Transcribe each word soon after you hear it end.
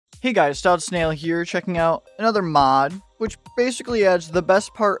Hey guys, StyledSnail here, checking out another mod, which basically adds the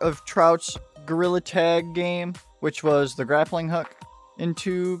best part of Trout's Gorilla Tag game, which was the grappling hook,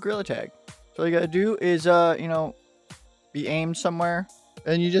 into Gorilla Tag. So all you gotta do is, be aimed somewhere,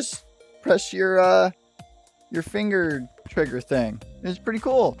 and you just press your finger trigger thing. It's pretty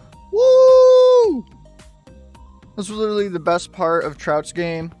cool. Woo! This was literally the best part of Trout's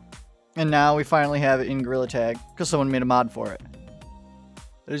game, and now we finally have it in Gorilla Tag, because someone made a mod for it.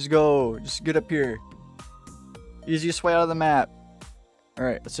 Let's go. Just get up here. Easiest way out of the map.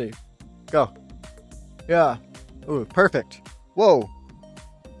 Alright, let's see. Go. Yeah. Ooh, perfect. Whoa.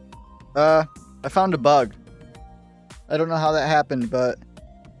 I found a bug. I don't know how that happened, but...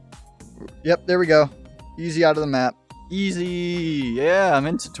 Yep, there we go. Easy out of the map. Easy. Yeah, I'm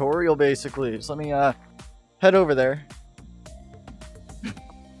in tutorial, basically. So let me, head over there.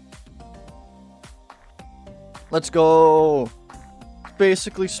 Let's go.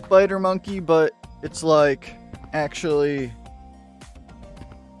 Basically Spider Monkey, but it's like actually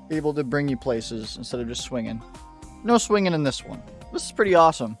able to bring you places instead of just swinging. No swinging in this one. This is pretty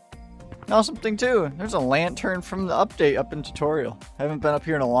awesome. An awesome thing too, there's a lantern from the update up in tutorial. Haven't been up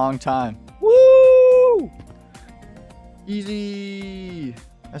here in a long time. Woo! Easy.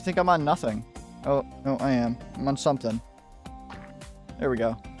 I think I'm on nothing. Oh, no, I am. I'm on something. There we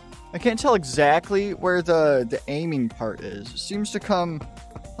go. I can't tell exactly where the aiming part is. It seems to come,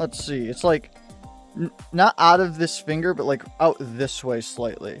 let's see, it's like, not out of this finger, but like out this way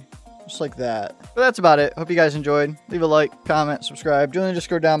slightly. Just like that. But that's about it. Hope you guys enjoyed. Leave a like, comment, subscribe. Join the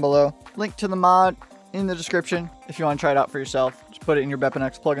Discord down below. Link to the mod in the description if you want to try it out for yourself. Just put it in your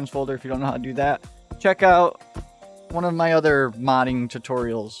BepInEx plugins folder if you don't know how to do that. Check out one of my other modding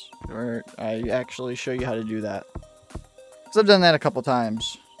tutorials where I actually show you how to do that. Because I've done that a couple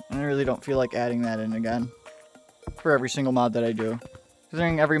times. And I really don't feel like adding that in again for every single mod that I do.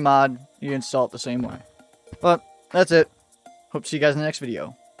 Considering every mod, you install it the same way. But that's it. Hope to see you guys in the next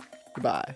video. Goodbye.